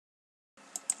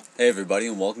Hey everybody,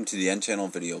 and welcome to the N Channel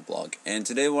video blog. And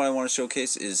today what I want to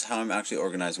showcase is how I'm actually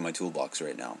organizing my toolbox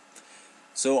right now.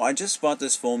 So I just bought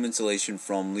this foam insulation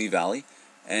from Lee Valley,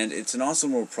 and it's an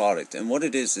awesome little product. And what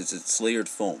it is it's layered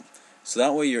foam. So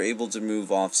that way you're able to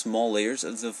move off small layers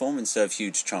of the foam instead of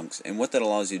huge chunks. And what that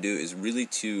allows you to do is really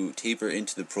to taper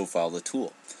into the profile of the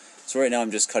tool. So right now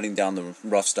I'm just cutting down the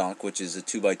rough stock, which is a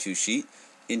 2x2 sheet,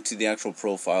 into the actual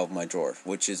profile of my drawer,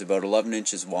 which is about 11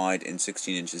 inches wide and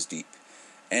 16 inches deep.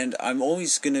 And I'm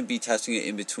always going to be testing it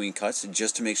in between cuts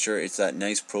just to make sure it's that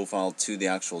nice profile to the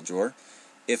actual drawer.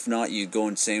 If not, you go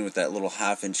insane with that little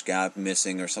half-inch gap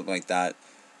missing or something like that.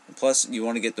 Plus, you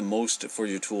want to get the most for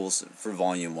your tools for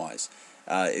volume-wise.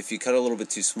 If you cut a little bit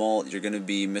too small, you're going to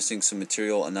be missing some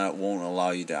material, and that won't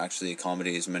allow you to actually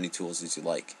accommodate as many tools as you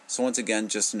like. So once again,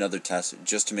 just another test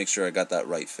just to make sure I got that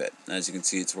right fit. And as you can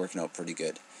see, it's working out pretty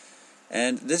good.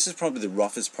 And this is probably the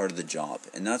roughest part of the job,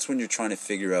 and that's when you're trying to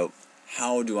figure out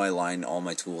how do I line all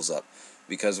my tools up?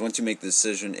 Because once you make the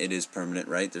decision, it is permanent,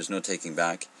 right? There's no taking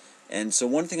back. And so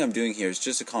one thing I'm doing here is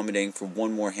just accommodating for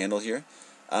one more handle here.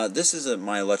 This is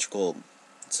my electrical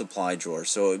supply drawer.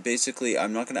 So basically,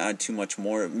 I'm not going to add too much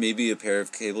more, maybe a pair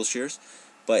of cable shears.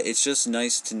 But it's just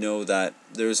nice to know that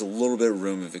there's a little bit of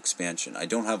room of expansion. I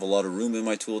don't have a lot of room in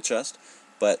my tool chest,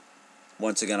 but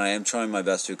once again, I am trying my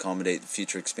best to accommodate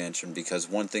future expansion, because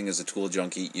one thing as a tool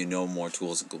junkie, you know more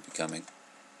tools will be coming.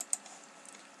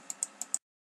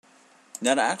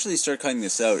 Now to actually start cutting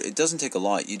this out, it doesn't take a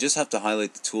lot. You just have to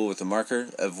highlight the tool with a marker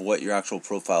of what your actual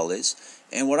profile is.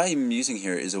 And what I'm using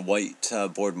here is a white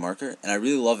board marker, and I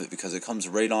really love it because it comes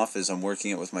right off as I'm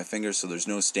working it with my fingers, so there's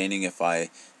no staining if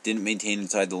I didn't maintain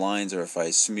inside the lines, or if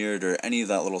I smeared or any of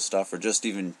that little stuff, or just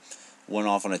even went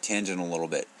off on a tangent a little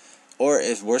bit. Or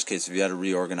if worst case, if you had to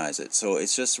reorganize it. So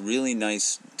it's just really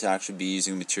nice to actually be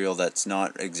using material that's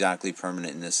not exactly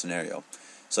permanent in this scenario.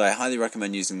 So I highly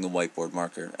recommend using the whiteboard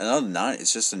marker. And other than that,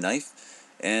 it's just a knife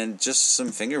and just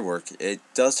some finger work. It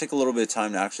does take a little bit of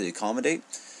time to actually accommodate.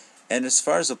 And as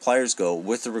far as the pliers go,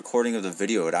 with the recording of the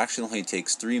video, it actually only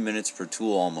takes 3 minutes per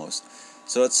tool almost.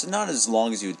 So it's not as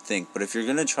long as you would think, but if you're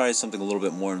going to try something a little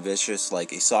bit more ambitious,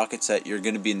 like a socket set, you're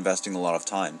going to be investing a lot of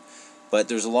time. But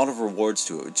there's a lot of rewards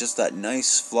to it. Just that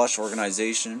nice flush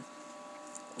organization.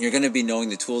 You're going to be knowing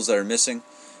the tools that are missing,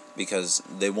 because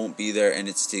they won't be there, and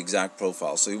it's the exact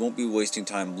profile, so you won't be wasting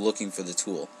time looking for the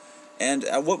tool. And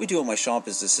what we do at my shop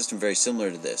is a system very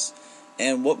similar to this,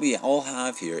 and what we all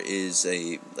have here is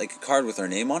a card with our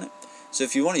name on it. So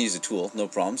if you want to use a tool, no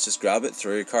problems, just grab it,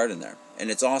 throw your card in there.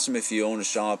 And it's awesome if you own a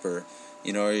shop, or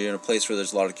you're in a place where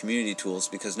there's a lot of community tools,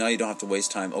 because now you don't have to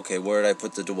waste time. Okay, where did I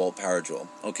put the DeWalt power drill?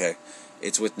 Okay,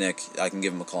 it's with Nick. I can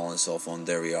give him a call on his cell phone.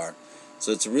 There we are.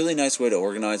 So it's a really nice way to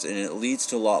organize, and it leads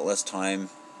to a lot less time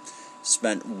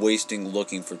spent wasting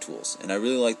looking for tools. And I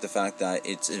really like the fact that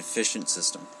it's an efficient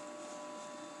system.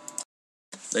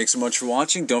 Thanks so much for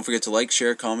watching. Don't forget to like,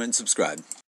 share, comment, and subscribe.